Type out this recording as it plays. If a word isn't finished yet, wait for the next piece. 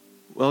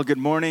Well, good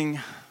morning,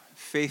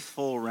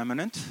 faithful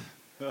remnant.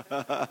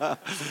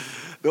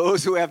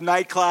 Those who have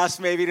night class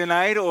maybe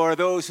tonight, or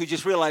those who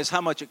just realize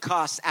how much it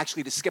costs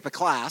actually to skip a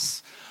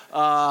class.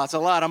 It's a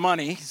lot of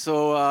money,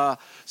 so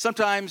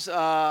sometimes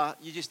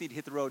you just need to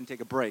hit the road and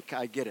take a break.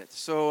 I get it.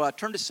 So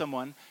turn to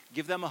someone,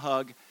 give them a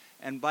hug,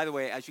 and by the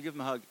way, as you give them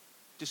a hug,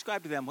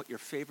 describe to them what your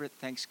favorite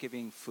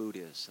Thanksgiving food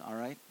is, all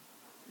right?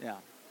 Yeah.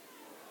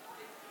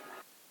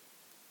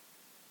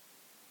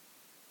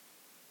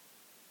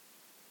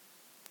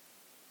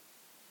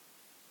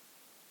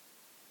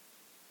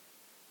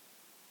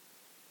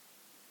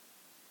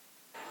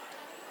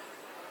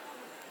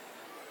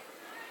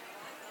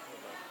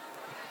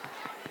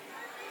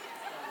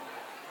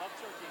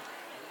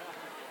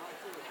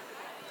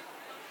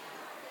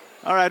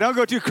 All right, don't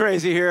go too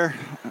crazy here.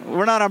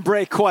 We're not on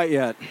break quite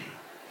yet.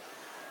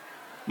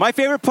 My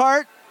favorite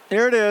part,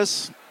 here it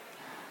is.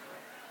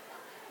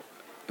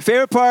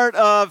 Favorite part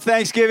of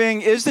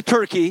Thanksgiving is the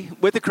turkey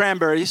with the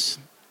cranberries.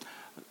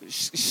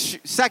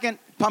 Second,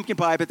 pumpkin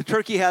pie, but the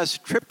turkey has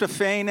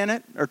tryptophan in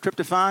it, or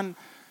tryptophan.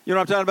 You know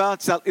what I'm talking about?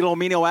 It's that little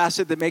amino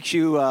acid that makes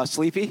you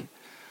sleepy.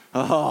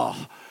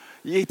 Oh,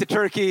 you eat the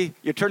turkey,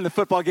 you turn the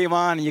football game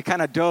on, and you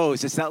kind of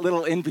doze. It's that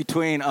little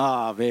in-between.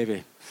 Oh,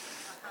 baby.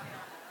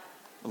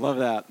 I love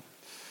that.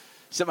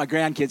 Except my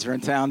grandkids are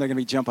in town. They're going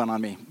to be jumping on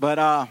me.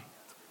 But,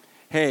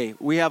 hey,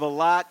 we have a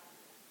lot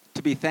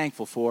to be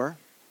thankful for.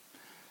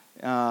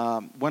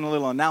 One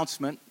little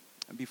announcement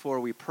before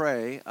we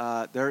pray.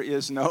 There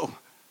is no,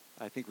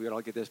 I think we would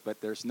all get this,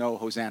 but there's no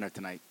Hosanna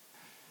tonight.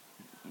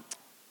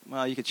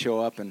 Well, you could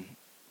show up and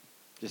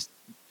just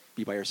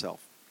be by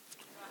yourself.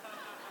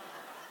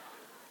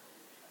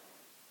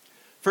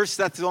 1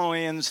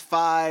 Thessalonians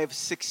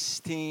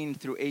 5:16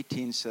 through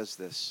 18 says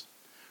this.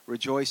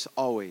 Rejoice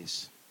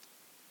always,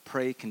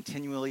 pray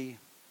continually,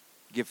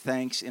 give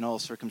thanks in all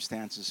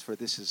circumstances, for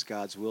this is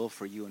God's will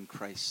for you in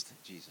Christ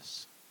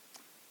Jesus.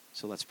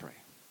 So let's pray.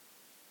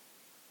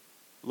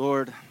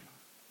 Lord,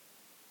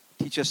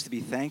 teach us to be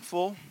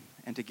thankful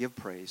and to give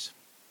praise,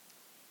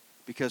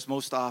 because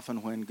most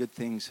often when good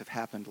things have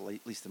happened,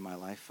 at least in my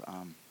life,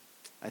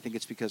 I think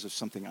it's because of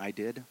something I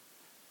did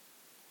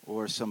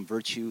or some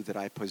virtue that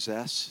I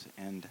possess,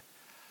 and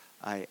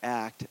I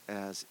act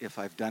as if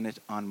I've done it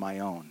on my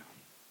own.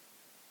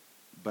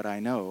 But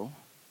I know,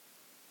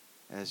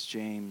 as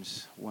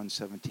James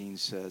 1:17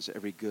 says,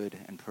 every good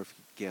and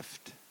perfect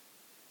gift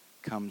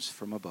comes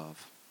from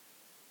above,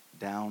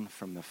 down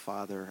from the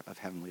Father of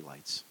heavenly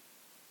lights.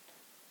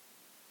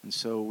 And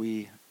so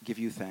we give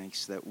you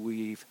thanks that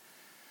we've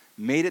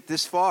made it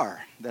this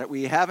far, that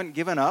we haven't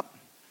given up.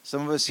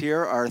 Some of us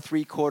here are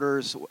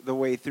 3/4 the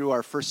way through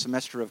our first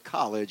semester of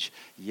college.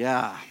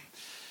 Yeah,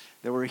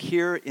 that we're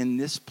here in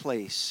this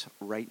place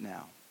right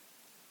now.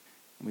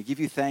 And we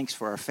give you thanks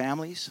for our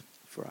families,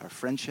 for our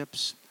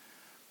friendships,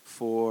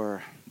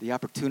 for the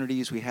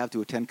opportunities we have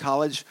to attend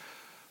college,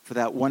 for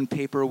that one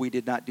paper we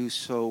did not do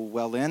so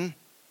well in,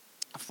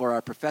 for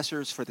our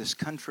professors, for this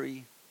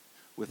country.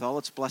 With all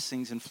its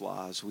blessings and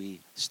flaws, we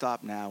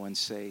stop now and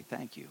say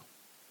thank you.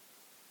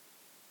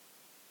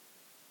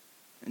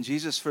 And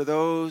Jesus, for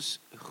those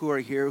who are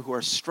here who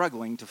are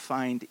struggling to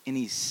find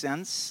any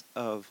sense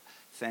of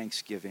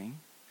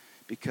thanksgiving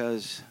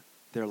because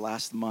their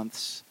last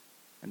months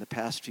and the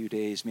past few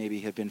days maybe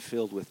have been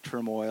filled with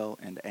turmoil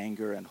and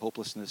anger and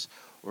hopelessness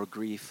or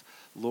grief,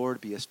 Lord,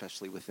 be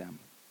especially with them.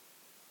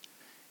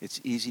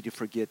 It's easy to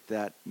forget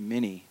that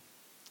many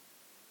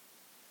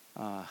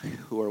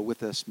who are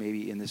with us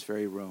maybe in this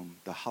very room,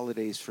 the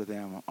holidays for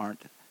them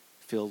aren't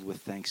filled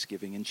with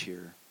thanksgiving and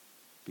cheer,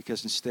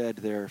 because instead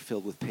they're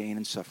filled with pain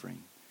and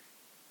suffering.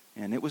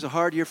 And it was a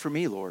hard year for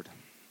me, Lord.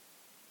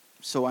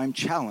 So I'm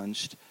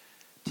challenged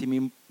to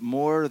be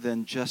more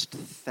than just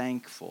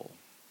thankful.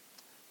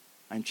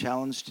 I'm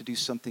challenged to do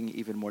something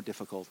even more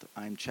difficult.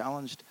 I'm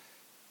challenged,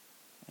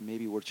 and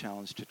maybe we're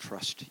challenged to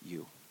trust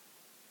you.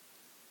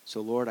 So,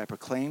 Lord, I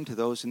proclaim to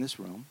those in this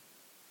room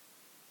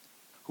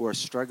who are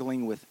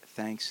struggling with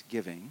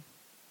thanksgiving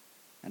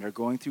and are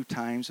going through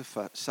times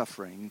of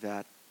suffering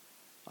that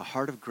a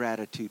heart of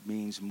gratitude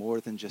means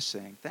more than just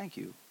saying thank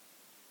you.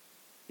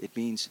 It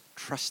means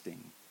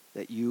trusting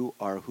that you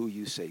are who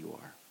you say you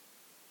are.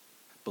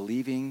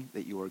 Believing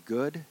that you are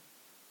good,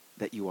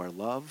 that you are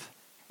love,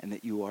 and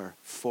that you are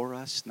for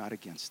us, not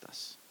against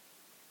us.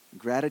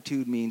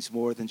 Gratitude means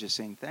more than just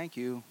saying thank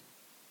you.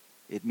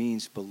 It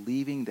means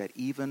believing that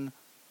even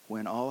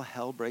when all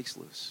hell breaks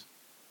loose,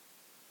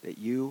 that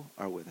you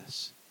are with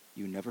us.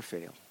 You never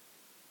fail.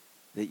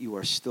 That you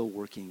are still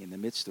working in the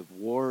midst of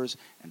wars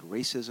and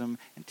racism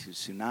and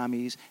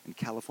tsunamis and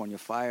California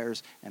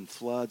fires and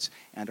floods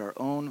and our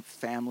own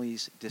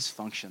families'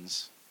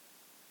 dysfunctions.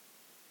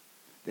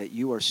 That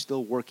you are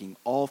still working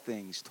all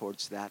things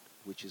towards that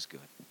which is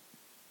good.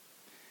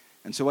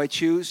 And so I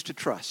choose to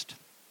trust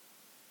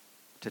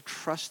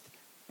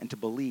and to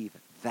believe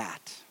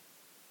that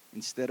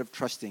instead of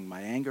trusting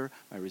my anger,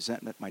 my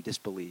resentment, my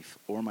disbelief,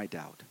 or my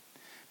doubt.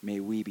 May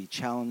we be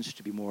challenged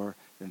to be more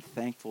than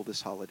thankful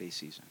this holiday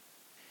season.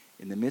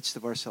 In the midst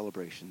of our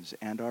celebrations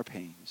and our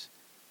pains,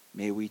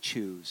 may we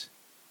choose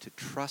to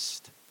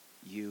trust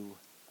you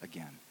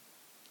again.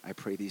 I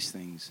pray these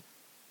things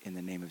in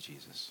the name of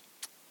Jesus.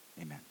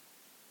 Amen.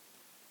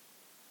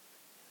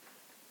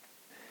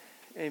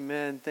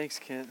 Amen. Thanks,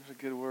 Kent. What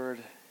a good word.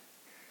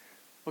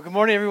 Well, good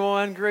morning,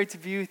 everyone. Great to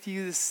be with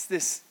you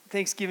this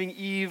Thanksgiving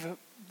Eve,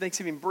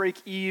 Thanksgiving break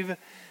Eve.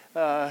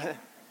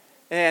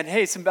 And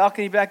hey, some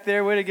balcony back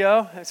there. Way to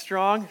go. That's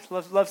strong.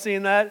 Love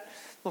seeing that. A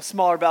little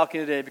smaller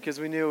balcony today because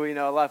we knew,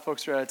 a lot of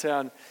folks are out of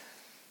town.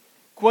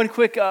 One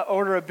quick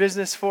order of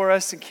business for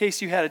us in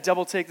case you had a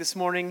double take this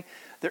morning.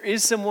 There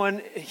is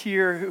someone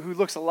here who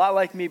looks a lot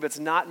like me, but it's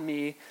not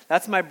me.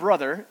 That's my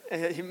brother.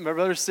 My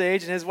brother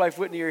Sage and his wife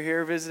Whitney are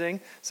here visiting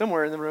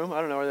somewhere in the room.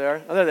 I don't know where they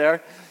are. Oh,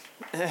 they're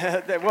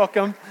there.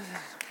 Welcome.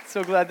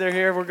 So glad they're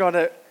here. We're going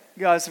to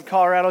go some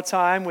Colorado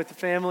time with the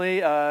family,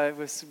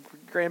 with some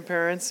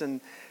grandparents and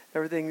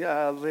everything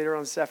later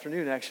on this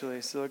afternoon,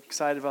 actually. So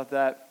excited about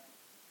that.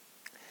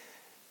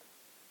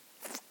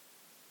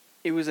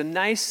 It was a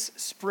nice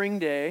spring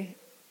day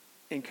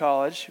in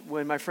college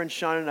when my friend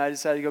Sean and I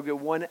decided to go get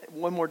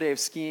one more day of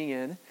skiing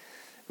in.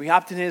 We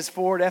hopped in his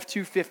Ford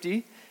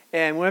F-250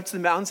 and went up to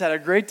the mountains, had a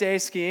great day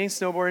skiing,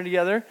 snowboarding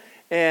together,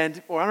 and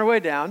we're on our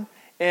way down.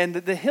 And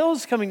the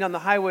hills coming down the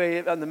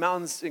highway on the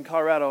mountains in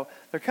Colorado,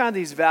 they're kind of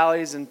these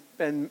valleys and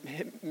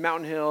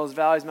mountain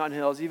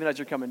hills, even as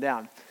you're coming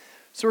down.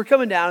 So we're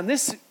coming down, and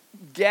this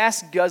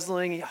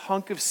gas-guzzling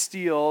hunk of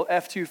steel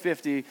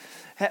F-250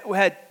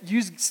 had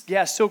used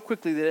gas so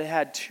quickly that it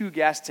had 2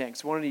 gas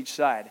tanks, one on each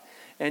side.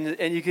 And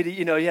you could,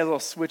 you had a little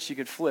switch you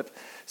could flip.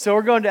 So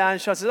we're going down,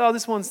 and Sean says, oh,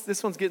 this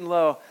one's getting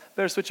low.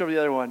 Better switch over to the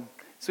other one.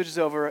 Switches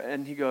over,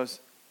 and he goes,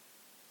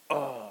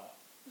 oh.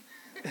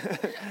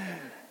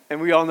 And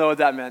we all know what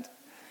that meant.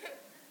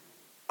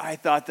 I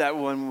thought that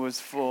one was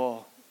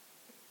full.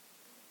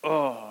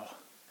 Oh.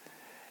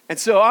 And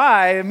so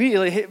I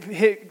immediately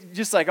hit,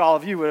 just like all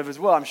of you would have as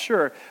well, I'm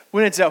sure,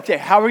 went into, okay,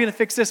 how are we going to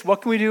fix this?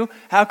 What can we do?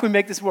 How can we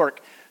make this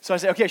work? So I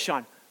said, okay,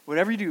 Sean,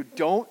 whatever you do,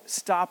 don't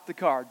stop the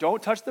car.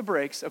 Don't touch the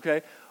brakes,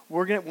 okay?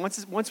 We're going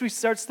to, once we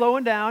start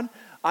slowing down,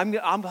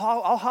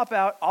 I'll hop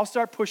out. I'll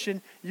start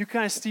pushing. You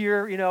kind of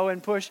steer,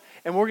 and push,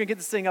 and we're going to get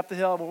this thing up the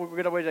hill, and we're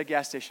going to wait at a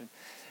gas station.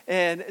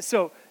 And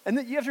so,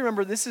 you have to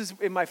remember, this is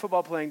in my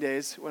football playing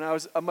days when I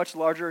was a much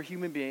larger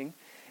human being,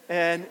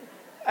 and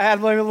I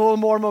had a little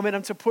more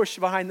momentum to push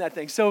behind that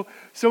thing. So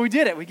we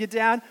did it. We get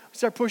down, we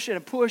start pushing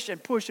and push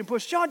and push and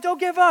push. Sean, don't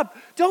give up.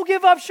 Don't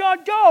give up,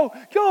 Sean. Go.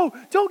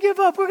 Don't give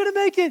up. We're going to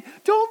make it.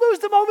 Don't lose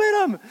the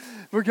momentum.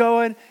 We're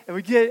going,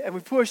 and we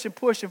push and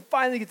push and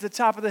finally get to the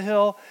top of the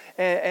hill,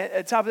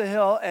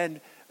 and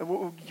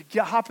we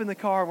hop in the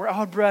car, and we're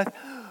out of breath,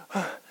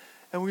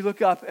 and we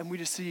look up, and we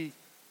just see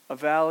a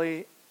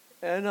valley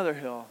and another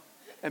hill.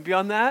 And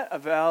beyond that, a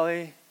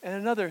valley and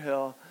another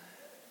hill.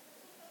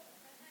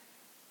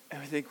 And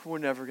we think, we're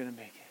never going to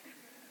make it.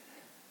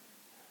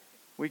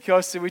 We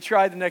coasted. We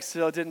tried the next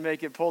hill, didn't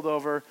make it, pulled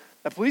over.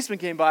 A policeman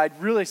came by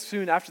really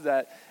soon after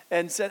that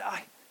and said,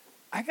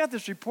 I got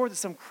this report that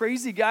some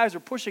crazy guys are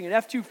pushing an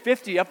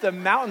F-250 up the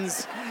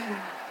mountains.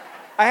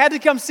 I had to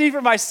come see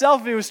for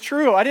myself if it was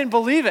true. I didn't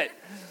believe it.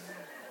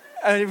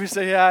 And we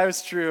said, yeah, it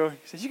was true. He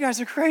said, you guys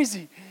are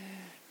crazy.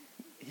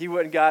 He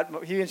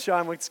and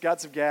Sean got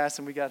some gas,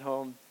 and we got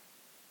home.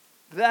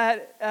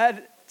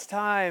 That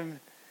time,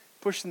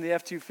 pushing the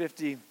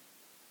F-250,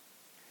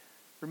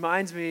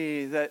 reminds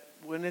me that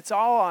when it's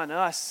all on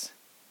us,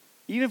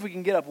 even if we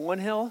can get up one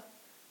hill,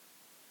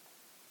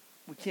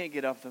 we can't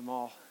get up them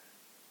all.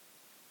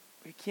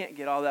 We can't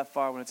get all that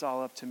far when it's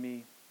all up to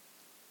me.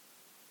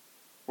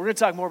 We're going to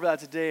talk more about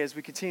that today as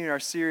we continue our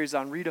series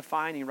on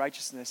redefining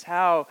righteousness,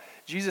 how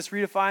Jesus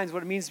redefines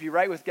what it means to be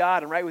right with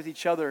God and right with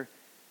each other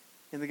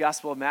in the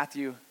Gospel of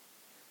Matthew.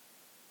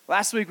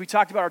 Last week we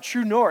talked about our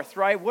true north,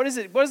 right? What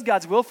is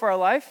God's will for our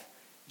life?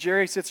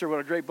 Jerry Sitzer wrote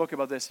a great book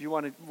about this if you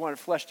want it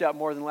fleshed out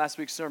more than last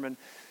week's sermon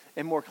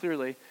and more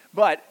clearly.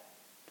 But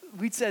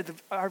we said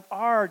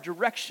our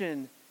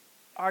direction,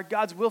 our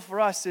God's will for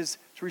us is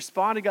to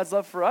respond to God's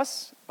love for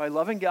us by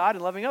loving God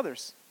and loving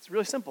others. It's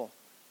really simple.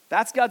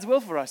 That's God's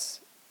will for us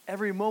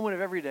every moment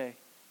of every day.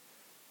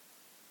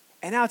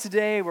 And now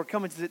today we're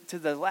coming to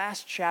the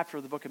last chapter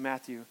of the book of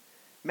Matthew,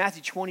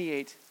 Matthew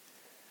 28,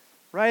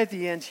 right at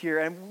the end here.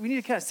 And we need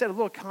to kind of set a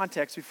little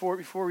context before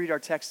we read our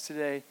text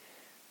today.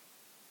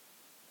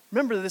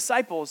 Remember, the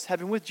disciples have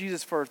been with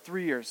Jesus for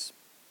 3 years,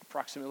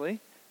 approximately, at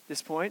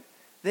this point.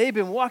 They've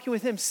been walking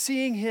with him,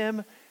 seeing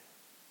him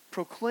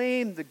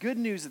proclaim the good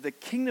news that the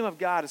kingdom of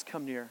God has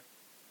come near.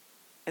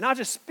 And not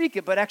just speak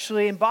it, but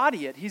actually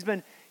embody it. He's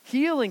been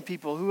healing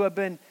people who have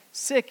been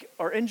sick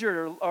or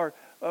injured or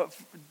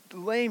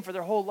lame for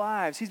their whole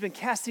lives. He's been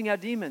casting out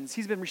demons.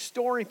 He's been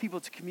restoring people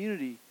to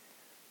community.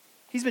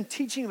 He's been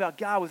teaching about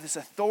God with this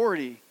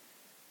authority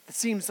that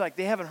seems like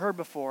they haven't heard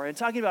before, and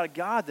talking about a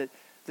God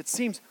that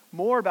seems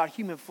more about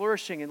human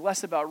flourishing and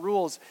less about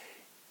rules,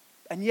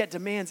 and yet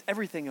demands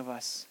everything of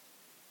us.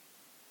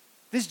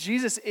 This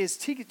Jesus is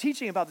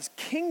teaching about this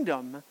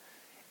kingdom,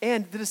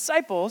 and the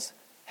disciples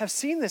have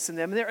seen this in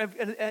them,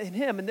 and in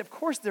him, and of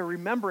course they're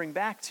remembering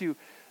back to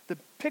the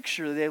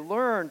picture they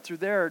learned through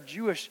their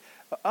Jewish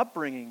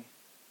upbringing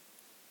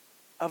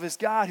of his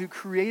God who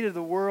created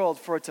the world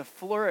for it to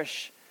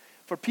flourish,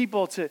 for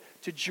people to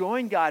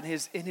join God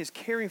in his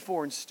caring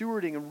for and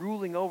stewarding and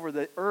ruling over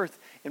the earth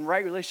in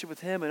right relationship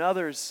with him and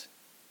others.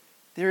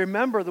 They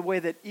remember the way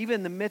that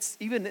even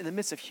in the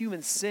midst of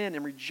human sin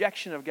and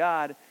rejection of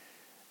God,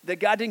 that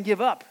God didn't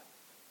give up.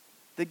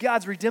 That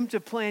God's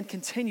redemptive plan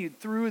continued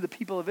through the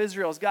people of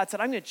Israel. As God said,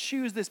 I'm going to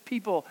choose this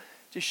people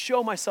to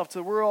show myself to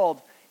the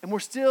world. And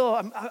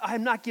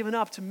I'm not giving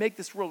up to make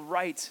this world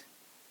right.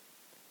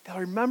 They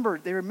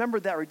remembered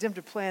that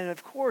redemptive plan. And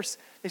of course,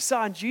 they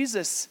saw in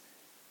Jesus,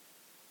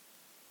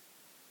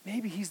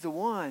 maybe he's the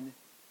one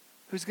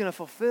who's going to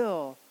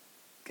fulfill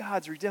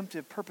God's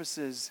redemptive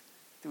purposes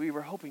that we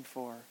were hoping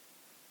for.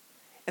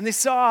 And they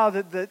saw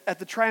that at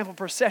the triumphal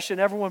procession,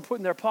 everyone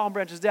putting their palm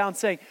branches down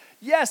saying,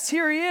 yes,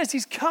 here he is.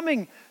 He's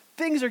coming.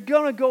 Things are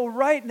going to go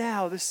right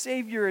now. The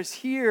Savior is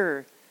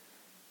here.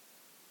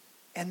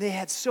 And they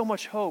had so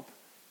much hope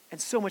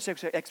and so much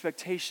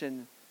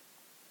expectation.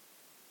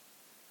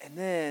 And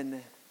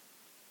then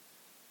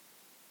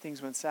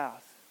things went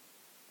south.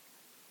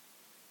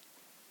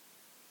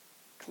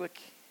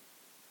 Click.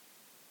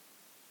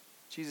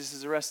 Jesus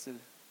is arrested.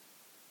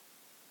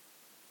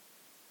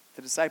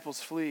 The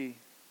disciples flee.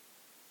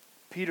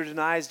 Peter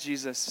denies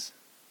Jesus.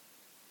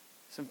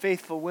 Some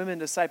faithful women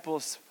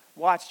disciples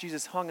watch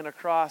Jesus hung on a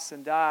cross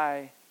and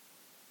die.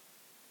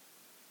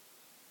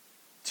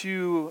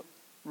 2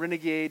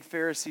 renegade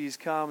Pharisees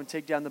come and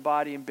take down the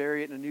body and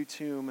bury it in a new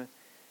tomb.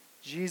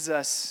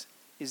 Jesus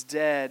is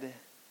dead,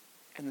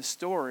 and the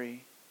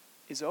story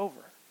is over.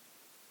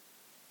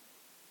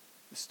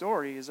 The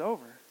story is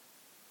over.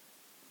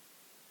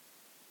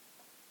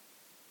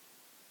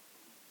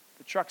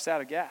 The truck's out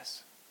of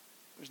gas.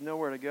 There's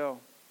nowhere to go.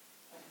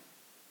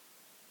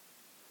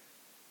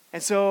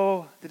 And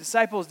so the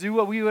disciples do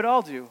what we would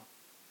all do.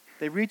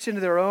 They reach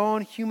into their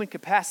own human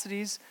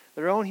capacities,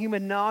 their own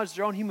human knowledge,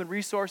 their own human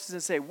resources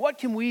and say, what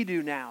can we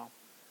do now?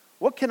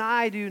 What can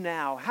I do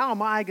now? How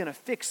am I going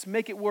to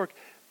make it work,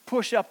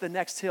 push up the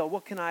next hill?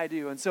 What can I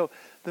do? And so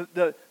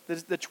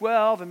the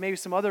 12 and maybe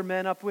some other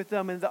men up with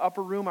them in the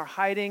upper room are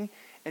hiding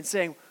and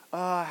saying,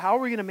 how are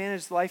we going to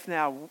manage life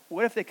now?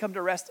 What if they come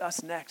to arrest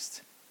us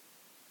next?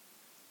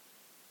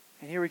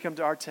 And here we come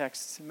to our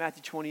text,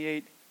 Matthew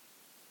 28.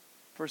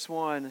 Verse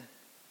 1,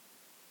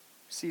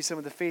 see some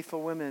of the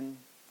faithful women.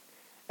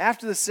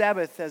 After the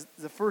Sabbath, as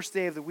the first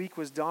day of the week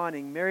was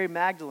dawning, Mary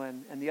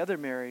Magdalene and the other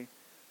Mary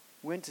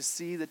went to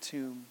see the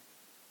tomb.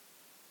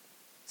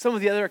 Some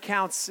of the other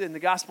accounts in the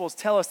Gospels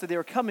tell us that they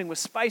were coming with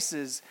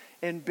spices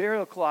and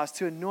burial cloths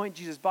to anoint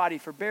Jesus' body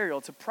for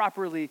burial, to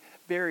properly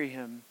bury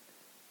him.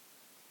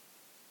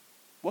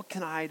 What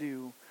can I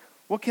do?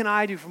 What can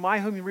I do for my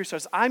human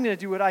resources? I'm going to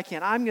do what I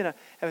can. I'm going to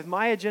have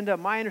my agenda,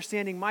 my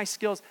understanding, my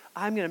skills.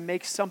 I'm going to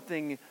make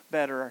something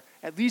better.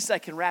 At least I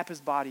can wrap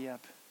his body up.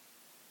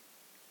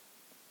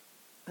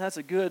 And that's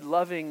a good,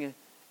 loving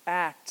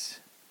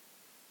act,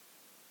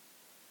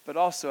 but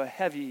also a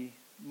heavy,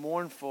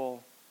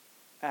 mournful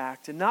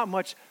act. And not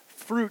much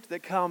fruit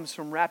that comes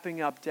from wrapping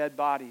up dead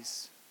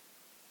bodies.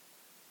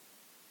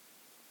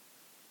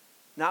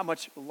 Not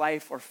much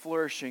life or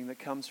flourishing that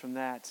comes from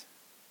that.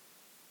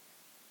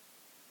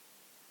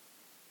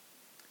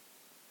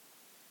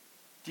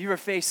 Do you ever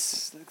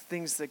face the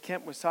things that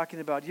Kent was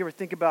talking about? Do you ever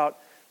think about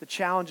the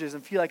challenges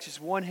and feel like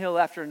just one hill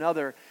after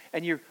another,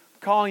 and you're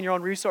calling your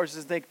own resources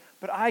and think,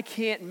 but I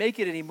can't make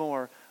it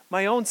anymore.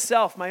 My own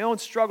self, my own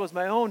struggles,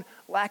 my own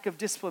lack of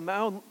discipline, my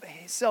own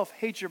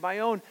self-hatred, my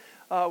own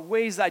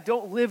ways I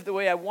don't live the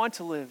way I want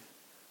to live.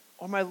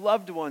 Or my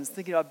loved ones,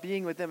 thinking about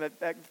being with them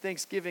at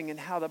Thanksgiving and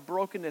how the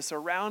brokenness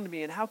around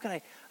me, and how can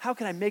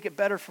I make it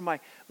better for my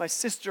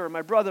sister or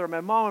my brother or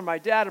my mom or my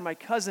dad or my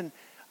cousin.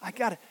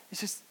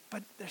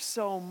 But there's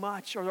so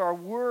much, or our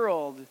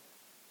world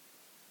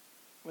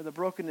where the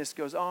brokenness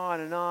goes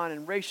on,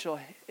 and racial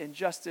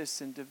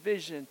injustice and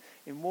division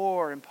and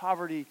war and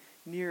poverty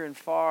near and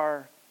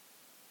far.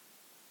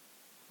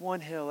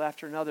 One hill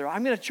after another.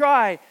 I'm going to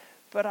try,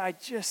 but I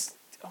just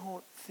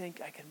don't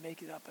think I can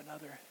make it up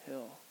another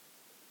hill.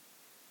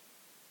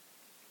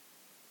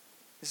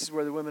 This is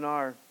where the women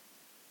are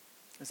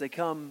as they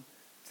come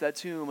to that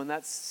tomb on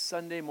that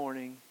Sunday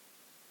morning,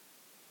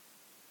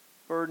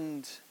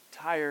 burdened,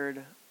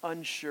 tired,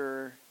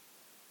 unsure,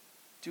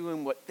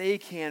 doing what they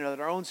can with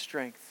their own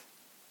strength.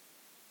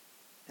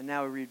 And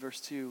now we read verse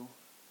 2.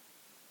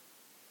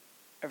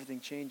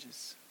 Everything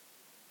changes.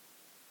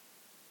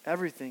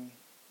 Everything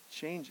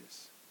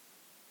changes.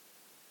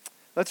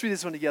 Let's read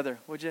this one together,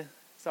 would you?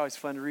 It's always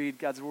fun to read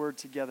God's word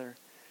together.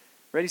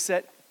 Ready,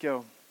 set,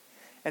 go.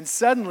 And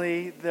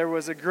suddenly there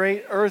was a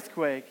great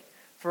earthquake,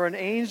 for an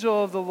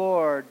angel of the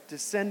Lord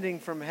descending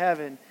from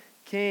heaven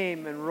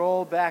came and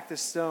rolled back the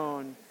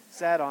stone,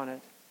 sat on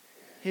it.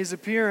 His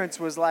appearance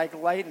was like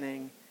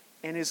lightning,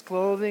 and his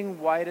clothing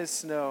white as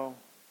snow.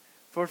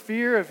 For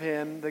fear of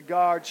him, the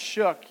guards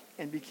shook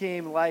and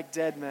became like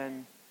dead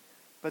men.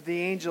 But the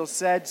angel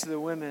said to the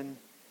women,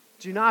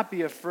 "Do not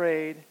be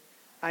afraid.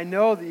 I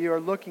know that you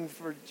are looking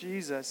for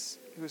Jesus,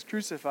 who was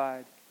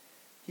crucified.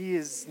 He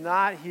is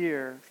not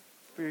here,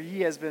 for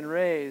he has been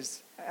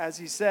raised. As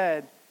he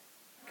said,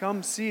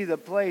 come see the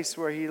place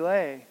where he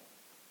lay.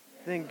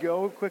 Then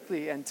go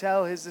quickly and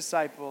tell his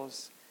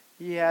disciples,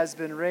 he has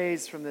been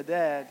raised from the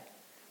dead.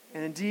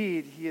 And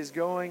indeed, he is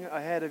going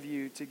ahead of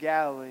you to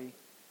Galilee.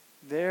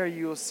 There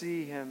you will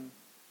see him.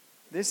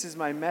 This is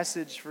my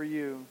message for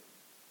you."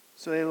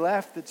 So they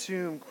left the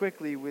tomb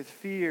quickly with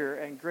fear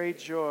and great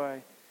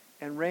joy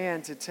and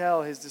ran to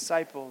tell his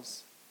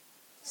disciples.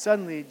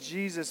 Suddenly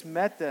Jesus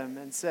met them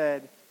and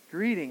said,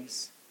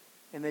 "Greetings."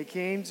 And they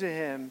came to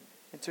him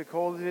and took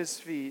hold of his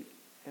feet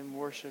and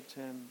worshiped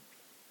him.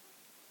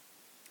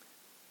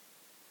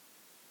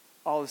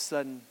 All of a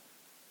sudden,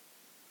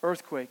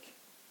 earthquake,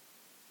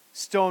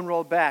 stone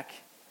rolled back,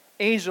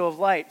 angel of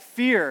light,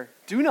 fear,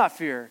 do not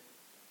fear.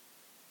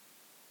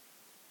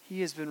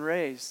 He has been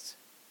raised.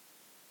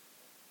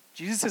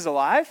 Jesus is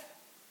alive?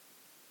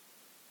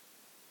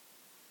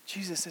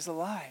 Jesus is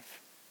alive.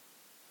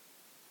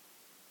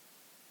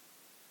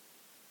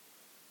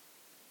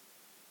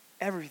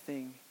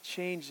 Everything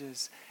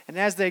changes. And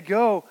as they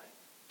go,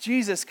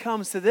 Jesus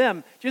comes to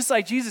them. Just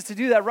like Jesus, to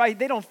do that right,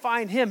 they don't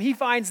find him. He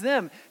finds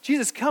them.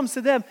 Jesus comes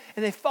to them,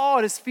 and they fall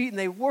at his feet, and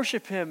they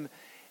worship him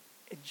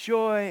in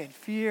joy and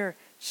fear.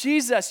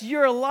 Jesus,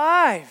 you're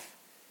alive.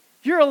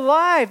 You're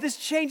alive. This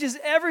changes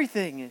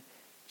everything.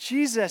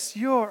 Jesus,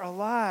 you're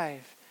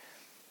alive.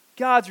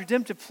 God's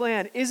redemptive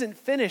plan isn't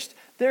finished.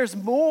 There's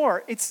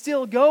more. It's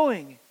still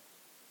going.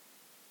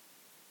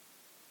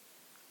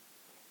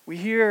 We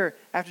hear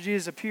after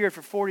Jesus appeared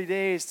for 40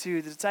 days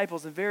to the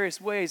disciples in various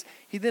ways,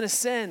 he then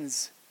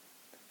ascends.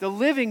 The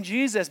living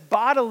Jesus,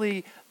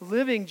 bodily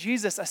living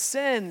Jesus,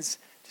 ascends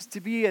just to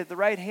be at the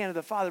right hand of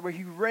the Father where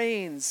he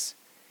reigns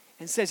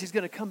and says he's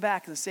going to come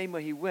back in the same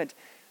way he went.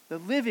 The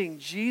living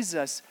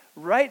Jesus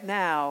right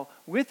now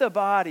with a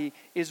body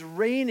is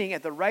reigning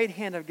at the right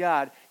hand of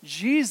God.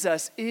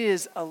 Jesus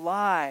is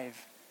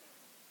alive.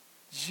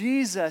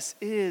 Jesus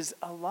is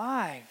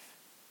alive.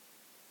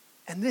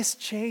 And this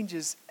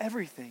changes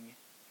everything.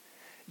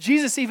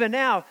 Jesus even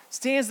now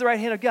stands at the right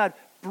hand of God,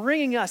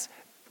 bringing us,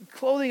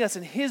 clothing us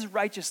in his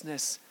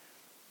righteousness.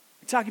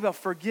 We're talking about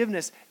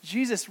forgiveness.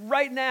 Jesus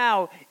right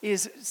now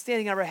is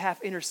standing on our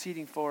behalf,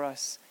 interceding for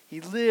us.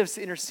 He lives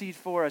to intercede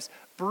for us,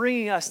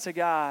 bringing us to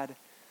God.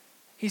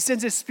 He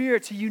sends his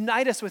Spirit to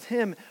unite us with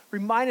him,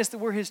 remind us that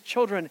we're his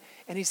children,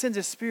 and he sends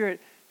his Spirit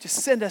to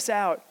send us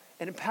out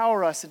and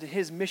empower us into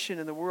his mission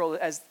in the world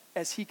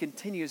as he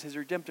continues his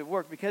redemptive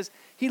work, because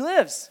he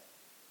lives.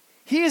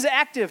 He is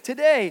active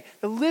today.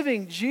 The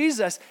living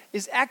Jesus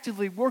is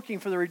actively working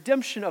for the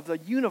redemption of the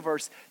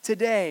universe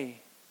today.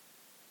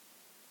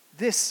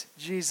 This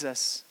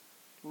Jesus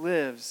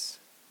lives,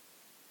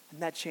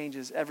 and that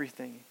changes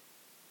everything.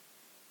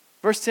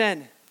 Verse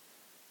 10,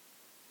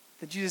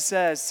 that Jesus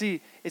says,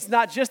 see, it's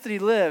not just that he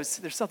lives,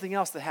 there's something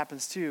else that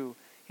happens too.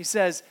 He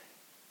says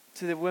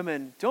to the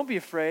women, don't be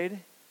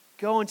afraid.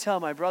 Go and tell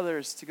my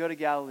brothers to go to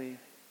Galilee,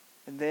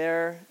 and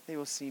there they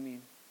will see me.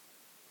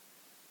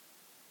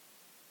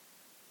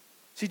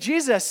 See,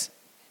 Jesus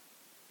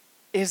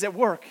is at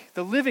work.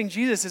 The living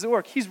Jesus is at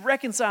work. He's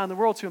reconciling the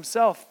world to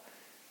himself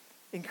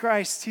in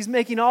Christ. He's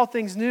making all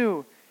things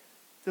new.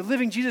 The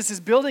living Jesus is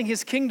building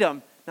his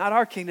kingdom, not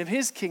our kingdom,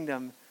 his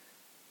kingdom.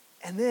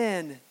 And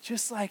then,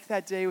 just like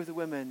that day with the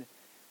women,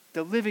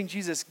 the living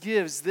Jesus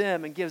gives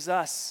them and gives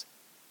us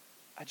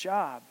a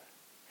job.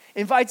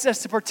 Invites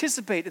us to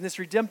participate in this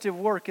redemptive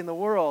work in the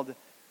world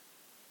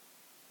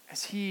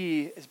as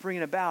he is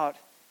bringing about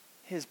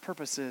his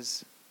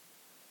purposes.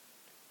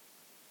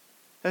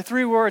 There are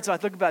three words I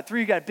look about.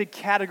 Three got big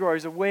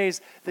categories of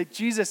ways that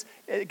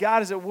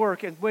God is at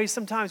work, and ways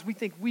sometimes we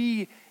think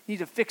we need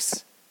to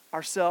fix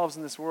ourselves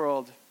in this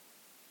world.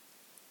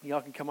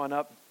 Y'all can come on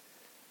up.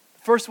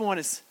 The first one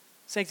is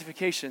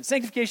sanctification.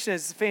 Sanctification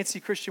is a fancy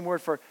Christian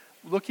word for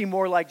looking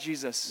more like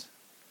Jesus.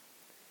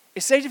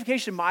 Is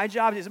sanctification my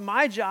job? Is it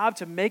my job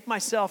to make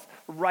myself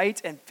right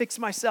and fix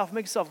myself,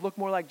 make myself look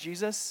more like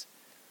Jesus?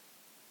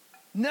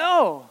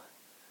 No.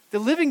 The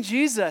living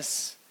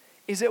Jesus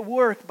is at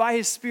work by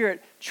his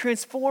Spirit,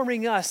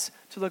 transforming us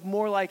to look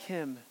more like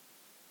him.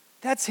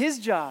 That's his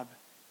job.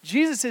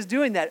 Jesus is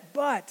doing that.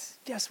 But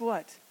guess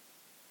what?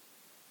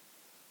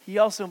 He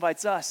also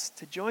invites us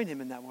to join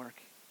him in that work.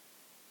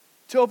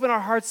 To open our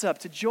hearts up,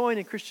 to join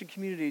in Christian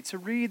community, to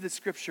read the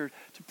scripture,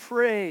 to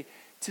pray,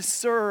 to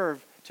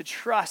serve, to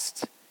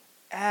trust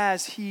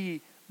as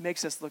he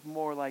makes us look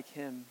more like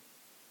him.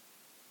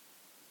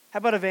 How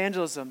about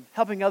evangelism?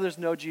 Helping others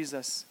know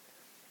Jesus.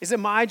 Is it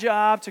my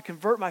job to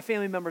convert my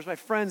family members, my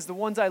friends, the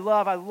ones I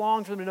love? I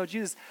long for them to know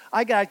Jesus.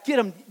 I got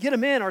to get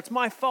them in, or it's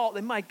my fault.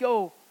 They might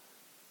go.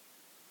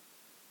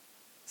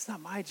 It's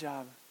not my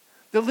job.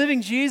 The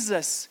living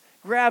Jesus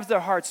grabs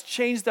their hearts,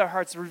 changes their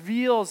hearts,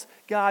 reveals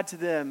God to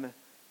them.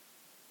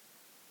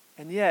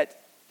 And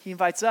yet, he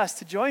invites us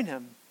to join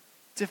him,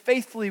 to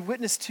faithfully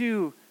witness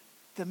to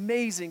the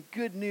amazing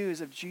good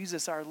news of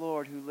Jesus our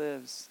Lord who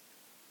lives.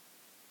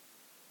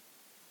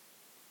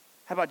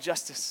 How about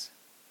justice?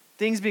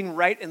 Things being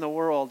right in the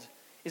world.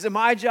 Is it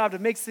my job to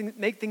make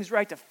things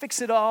right, to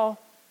fix it all?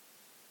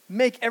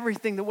 make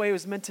everything the way it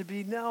was meant to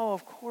be? No,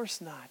 of course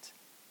not.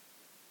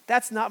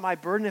 That's not my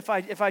burden. If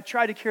I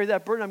try to carry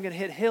that burden, I'm going to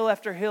hit hill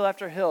after hill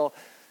after hill.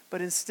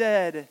 But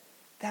instead,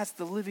 that's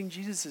the living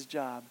Jesus'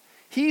 job.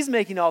 He's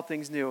making all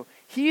things new.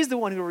 He's the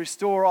one who will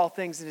restore all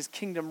things in his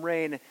kingdom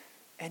reign.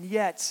 And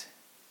yet,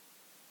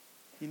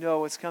 you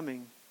know what's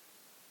coming.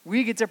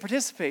 We get to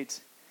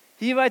participate.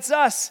 He invites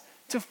us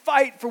to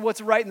fight for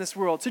what's right in this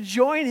world, to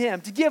join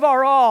him, to give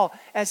our all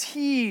as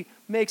he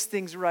makes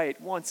things right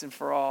once and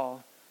for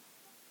all.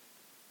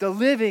 The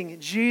living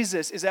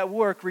Jesus is at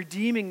work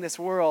redeeming this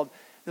world.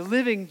 The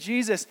living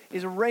Jesus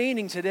is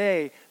reigning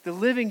today. The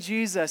living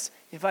Jesus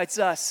invites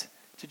us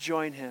to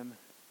join him.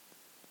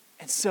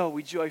 And so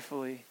we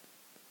joyfully,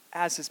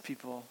 as his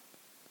people,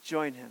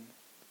 join him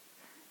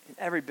in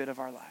every bit of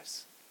our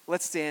lives.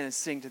 Let's stand and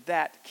sing to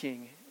that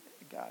King,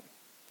 God.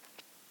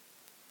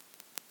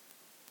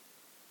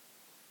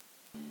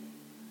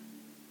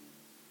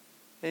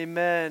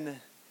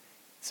 Amen.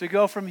 So we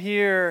go from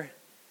here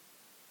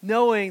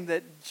knowing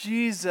that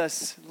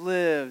Jesus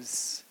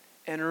lives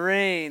and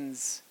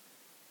reigns.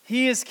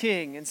 He is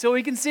King. And so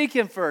we can seek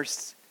him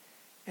first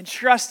and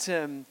trust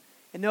him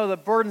and know the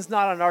burden's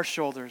not on our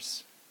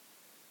shoulders.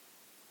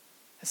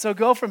 And so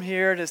go from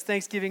here to this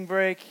Thanksgiving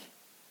break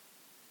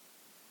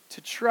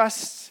to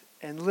trust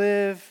and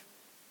live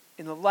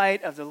in the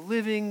light of the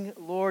living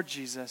Lord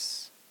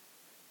Jesus,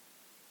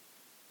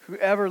 who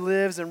ever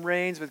lives and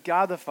reigns with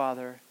God the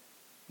Father,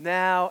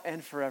 now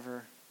and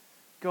forever.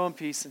 Go in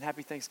peace and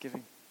happy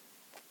Thanksgiving.